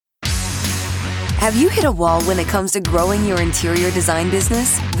Have you hit a wall when it comes to growing your interior design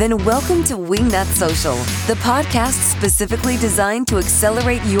business? Then welcome to Wingnut Social, the podcast specifically designed to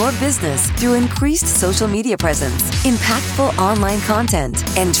accelerate your business through increased social media presence, impactful online content,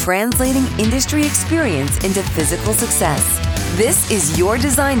 and translating industry experience into physical success. This is your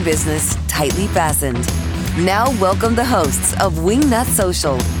design business tightly fastened. Now welcome the hosts of Wingnut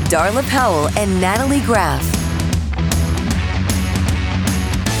Social, Darla Powell and Natalie Graff.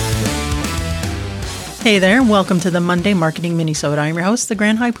 Hey there, welcome to the Monday Marketing Minisode. I'm your host, the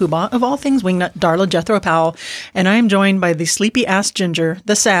Grand High Poobah of all things Wingnut, Darla Jethro Powell, and I am joined by the sleepy-ass ginger,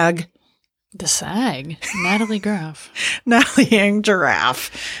 the sag. The sag? Natalie Graff. Natalie and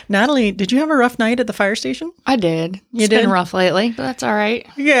Giraffe. Natalie, did you have a rough night at the fire station? I did. You It's did? been rough lately, but that's all right.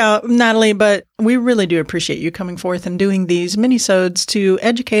 Yeah, Natalie, but we really do appreciate you coming forth and doing these minisodes to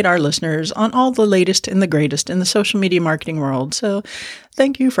educate our listeners on all the latest and the greatest in the social media marketing world. So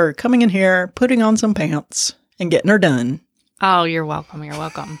thank you for coming in here, putting on some pants, and getting her done. Oh, you're welcome. You're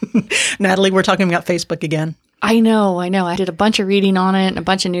welcome. Natalie, we're talking about Facebook again. I know. I did a bunch of reading on it and a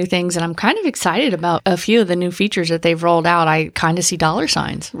bunch of new things, and I'm kind of excited about a few of the new features that they've rolled out. I kind of see dollar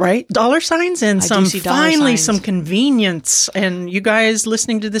signs. Right? Dollar signs and I some do see dollar finally signs. some convenience. And you guys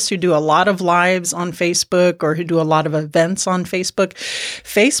listening to this who do a lot of lives on Facebook or who do a lot of events on Facebook,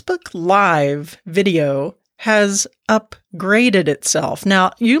 Facebook Live video has upgraded itself.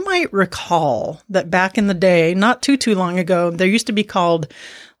 Now, you might recall that back in the day, not too long ago, there used to be called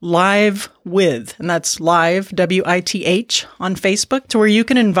Live With, and that's live, W-I-T-H, on Facebook, to where you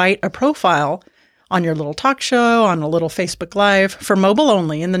can invite a profile on your little talk show, on a little Facebook Live for mobile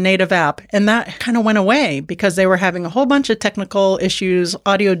only in the native app. And that kind of went away because they were having a whole bunch of technical issues,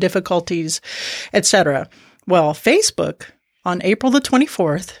 audio difficulties, etc. Well, Facebook on April the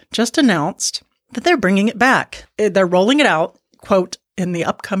 24th just announced that they're bringing it back. They're rolling it out, quote, in the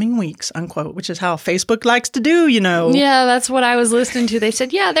upcoming weeks, unquote, which is how Facebook likes to do, you know. Yeah, that's what I was listening to. They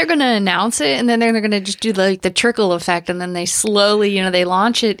said, yeah, they're going to announce it, and then they're going to just do the trickle effect, and then they slowly, they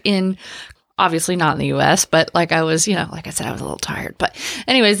launch it in, obviously not in the U.S., but like I said, I was a little tired. But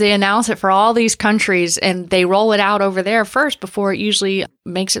anyways, they announce it for all these countries, and they roll it out over there first before it usually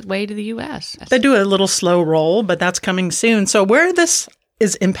makes its way to the U.S. They do a little slow roll, but that's coming soon. So where this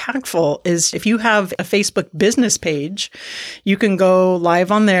is impactful is if you have a Facebook business page, you can go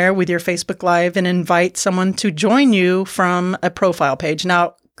live on there with your Facebook Live and invite someone to join you from a profile page.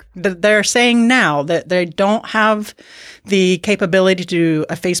 Now, they're saying now that they don't have the capability to do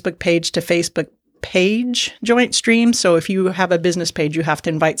a Facebook page to Facebook page joint stream. So if you have a business page, you have to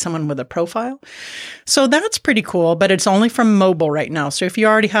invite someone with a profile. So that's pretty cool, but it's only from mobile right now. So if you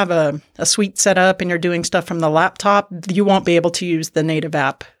already have a suite set up and you're doing stuff from the laptop, you won't be able to use the native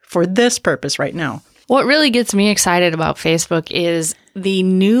app for this purpose right now. What really gets me excited about Facebook is the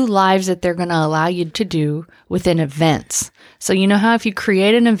new lives that they're going to allow you to do within events. So you know how if you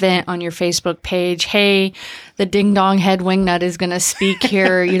create an event on your Facebook page, hey, the Ding Dong Head Wingnut is going to speak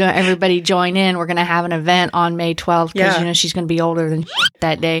here, everybody join in. We're going to have an event on May 12th because, she's going to be older than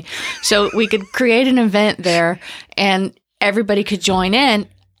that day. So we could create an event there and everybody could join in.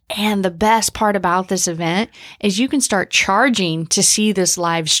 And the best part about this event is you can start charging to see this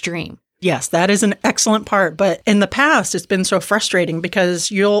live stream. Yes, that is an excellent part. But in the past, it's been so frustrating because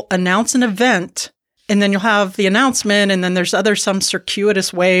you'll announce an event and then you'll have the announcement and then there's some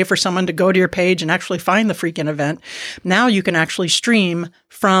circuitous way for someone to go to your page and actually find the freaking event. Now you can actually stream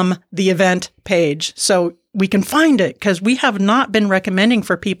from the event page. So we can find it because we have not been recommending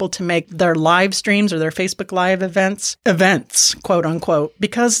for people to make their live streams or their Facebook Live events, quote unquote,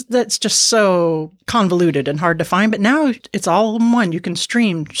 because that's just so convoluted and hard to find. But now it's all in one. You can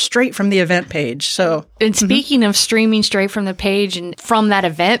stream straight from the event page. So, and speaking of streaming straight from the page and from that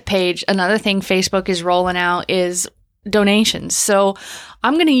event page, another thing Facebook is rolling out is donations. So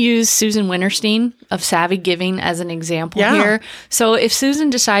I'm going to use Susan Winterstein of Savvy Giving as an example here. So if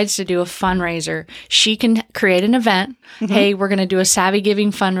Susan decides to do a fundraiser, she can create an event. Mm-hmm. Hey, we're going to do a Savvy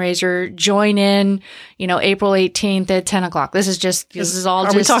Giving fundraiser. Join in, April 18th at 10 o'clock. This is all.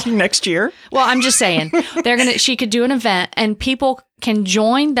 Are we talking next year? Well, I'm just saying she could do an event and people can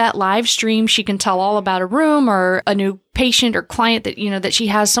join that live stream. She can tell all about a room or a new patient or client that, that she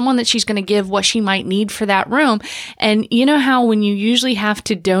has, someone that she's going to give what she might need for that room. And you know how when you usually have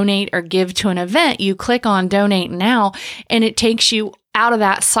to donate or give to an event, you click on donate now and it takes you out of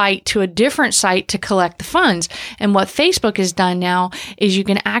that site to a different site to collect the funds. And what Facebook has done now is you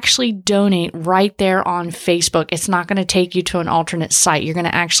can actually donate right there on Facebook. It's not going to take you to an alternate site. You're going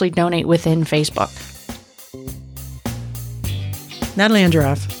to actually donate within Facebook. Natalie and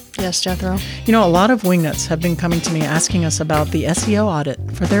Giraffe. Yes, Jethro. You know, a lot of wingnuts have been coming to me asking us about the SEO audit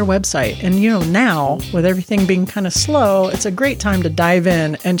for their website. And, now with everything being kind of slow, it's a great time to dive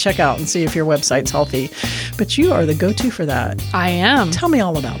in and check out and see if your website's healthy. But you are the go-to for that. I am. Tell me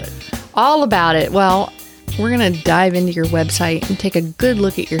all about it. All about it. Well, we're going to dive into your website and take a good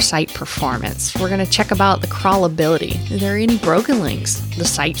look at your site performance. We're going to check about the crawlability. Are there any broken links? The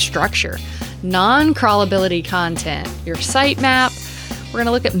site structure, non-crawlability content, your sitemap. We're going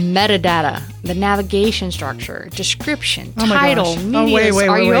to look at metadata, the navigation structure, description, title, media.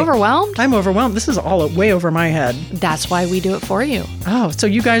 Are you overwhelmed? I'm overwhelmed. This is all way over my head. That's why we do it for you. Oh, so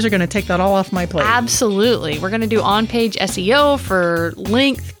you guys are going to take that all off my plate. Absolutely. We're going to do on-page SEO for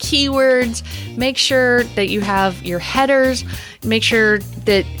length, keywords. Make sure that you have your headers. Make sure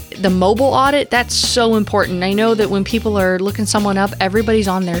that the mobile audit, that's so important. I know that when people are looking someone up, everybody's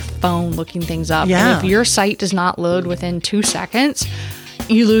on their phone looking things up. Yeah. And if your site does not load within 2 seconds,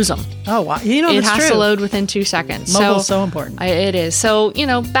 you lose them. Oh, wow. It has to load within 2 seconds. Mobile's so important. It is. So,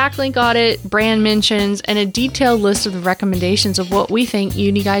 backlink audit, brand mentions, and a detailed list of the recommendations of what we think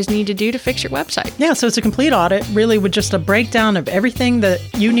you guys need to do to fix your website. Yeah, so it's a complete audit, really, with just a breakdown of everything that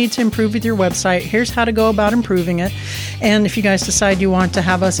you need to improve with your website. Here's how to go about improving it. And if you guys decide you want to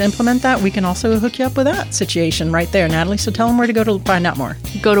have us implement that, we can also hook you up with that situation right there, Natalie. So tell them where to go to find out more.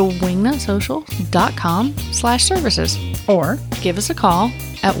 Go to wingnutsocial.com/services. Or give us a call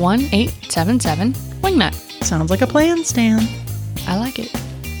at 1-877-WINGNUT. Sounds like a plan, Stan. I like it.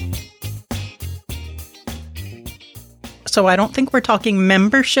 So I don't think we're talking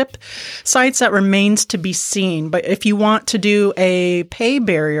membership sites. That remains to be seen. But if you want to do a pay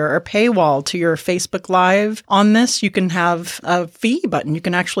barrier or paywall to your Facebook Live on this, you can have a fee button. You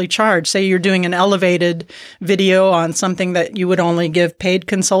can actually charge. Say you're doing an elevated video on something that you would only give paid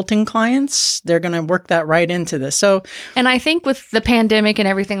consulting clients. They're going to work that right into this. And I think with the pandemic and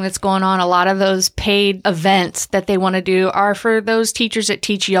everything that's going on, a lot of those paid events that they want to do are for those teachers that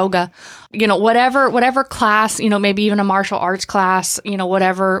teach yoga. Whatever class, maybe even a martial arts class,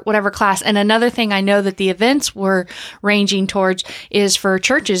 whatever class. And another thing I know that the events were ranging towards is for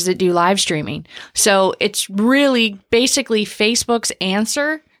churches that do live streaming. So it's really basically Facebook's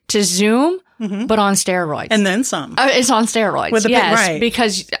answer to Zoom, but on steroids. And then some. It's on steroids. Right.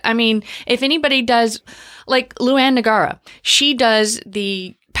 Because, if anybody does, like Luann Nagara, she does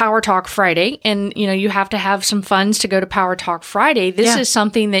the Power Talk Friday, and you have to have some funds to go to Power Talk Friday. This is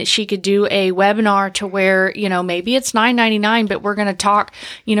something that she could do a webinar to where maybe it's $9.99, but we're going to talk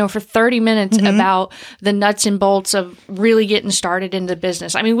for 30 minutes about the nuts and bolts of really getting started in the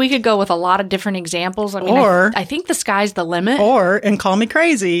business. We could go with a lot of different examples. I think the sky's the limit. And call me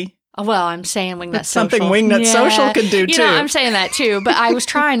crazy. Well, I'm saying Wingnut Social. Something Wingnut Social could do, too. I'm saying that, too. But I was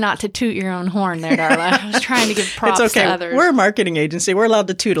trying not to toot your own horn there, Darla. I was trying to give props to others. We're a marketing agency. We're allowed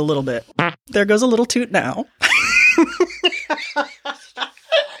to toot a little bit. There goes a little toot now.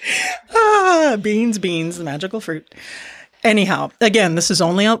 Beans, the magical fruit. Anyhow, again, this is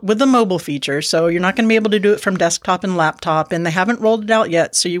only with the mobile feature, so you're not going to be able to do it from desktop and laptop, and they haven't rolled it out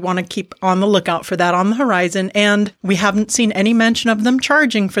yet, so you want to keep on the lookout for that on the horizon. And we haven't seen any mention of them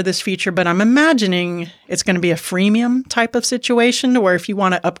charging for this feature, but I'm imagining it's going to be a freemium type of situation, where if you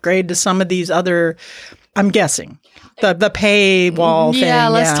want to upgrade to some of these other, I'm guessing, the paywall thing. Yeah,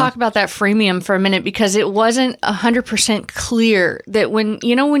 let's talk about that freemium for a minute, because it wasn't 100% clear that when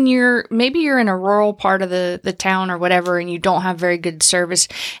you're in a rural part of the town or whatever, and you don't have very good service,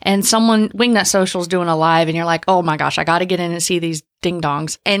 and Wingnut Social is doing a live, and you're like, oh my gosh, I got to get in and see these ding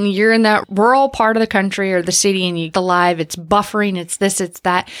dongs, and you're in that rural part of the country or the city, and the live, it's buffering, it's this, it's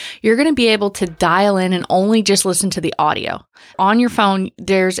that, you're going to be able to dial in and only just listen to the audio. On your phone,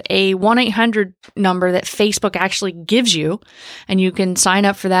 there's a 1-800 number that Facebook actually gives you, and you can sign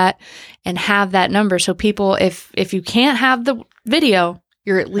up for that and have that number. So people, if you can't have the video,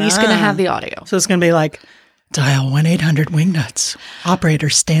 you're at least going to have the audio. So it's going to be like, dial 1-800-WINGNUTS. Operator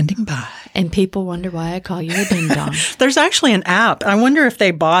standing by. And people wonder why I call you a ding dong. There's actually an app. I wonder if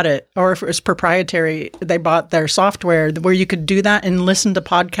they bought it or if it was proprietary. They bought their software where you could do that and listen to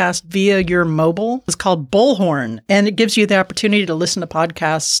podcasts via your mobile. It's called Bullhorn, and it gives you the opportunity to listen to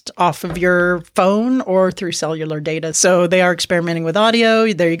podcasts off of your phone or through cellular data. So they are experimenting with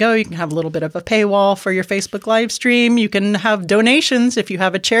audio. There you go. You can have a little bit of a paywall for your Facebook live stream. You can have donations if you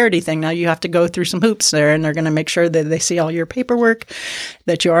have a charity thing. Now you have to go through some hoops there, and they're going going to make sure that they see all your paperwork,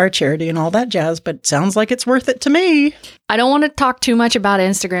 that you are a charity and all that jazz. But sounds like it's worth it to me. I don't want to talk too much about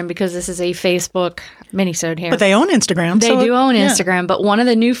Instagram because this is a Facebook minisode here. But they own Instagram. They do own Instagram. But one of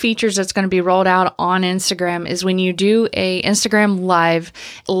the new features that's going to be rolled out on Instagram is when you do a Instagram live,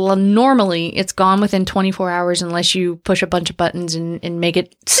 normally it's gone within 24 hours unless you push a bunch of buttons and make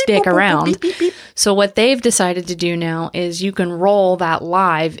it stick around. Beep, beep, beep. So what they've decided to do now is you can roll that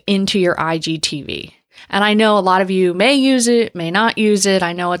live into your IGTV. And I know a lot of you may use it, may not use it.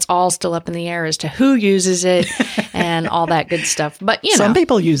 I know it's all still up in the air as to who uses it and all that good stuff. But, you know. Some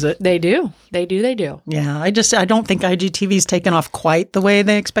people use it. They do. They do. Yeah, I don't think IGTV's taken off quite the way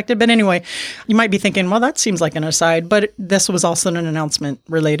they expected. But anyway, you might be thinking, well, that seems like an aside. But this was also an announcement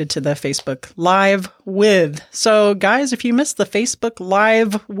related to the Facebook Live With. So, guys, if you missed the Facebook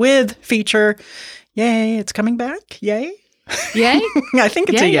Live With feature, yay, it's coming back. Yay. Yay? I think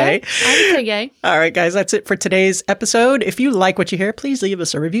it's a yay. I would say yay. All right, guys, that's it for today's episode. If you like what you hear, please leave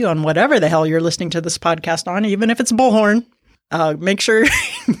us a review on whatever the hell you're listening to this podcast on, even if it's Bullhorn. Make sure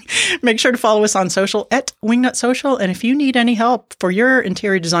to follow us on social at Wingnut Social. And if you need any help for your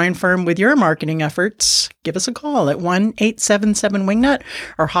interior design firm with your marketing efforts, give us a call at 1-877-WINGNUT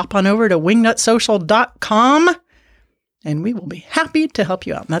or hop on over to wingnutsocial.com and we will be happy to help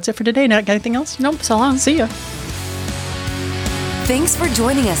you out. And that's it for today. Nat, got anything else? Nope. So long. See ya. Thanks for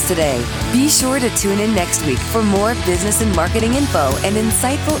joining us today. Be sure to tune in next week for more business and marketing info and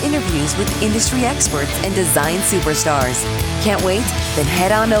insightful interviews with industry experts and design superstars. Can't wait? Then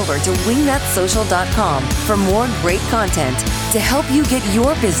head on over to wingnutsocial.com for more great content to help you get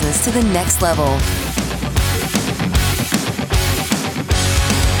your business to the next level.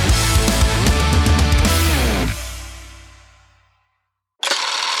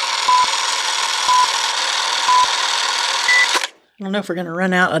 I don't know if we're going to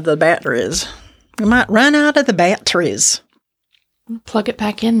run out of the batteries. We might run out of the batteries. Plug it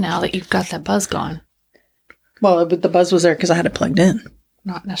back in now that you've got that buzz gone. Well, but the buzz was there because I had it plugged in.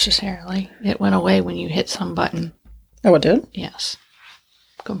 Not necessarily. It went away when you hit some button. Oh, it did? Yes.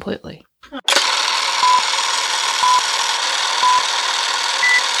 Completely.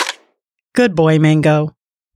 Good boy, Mango.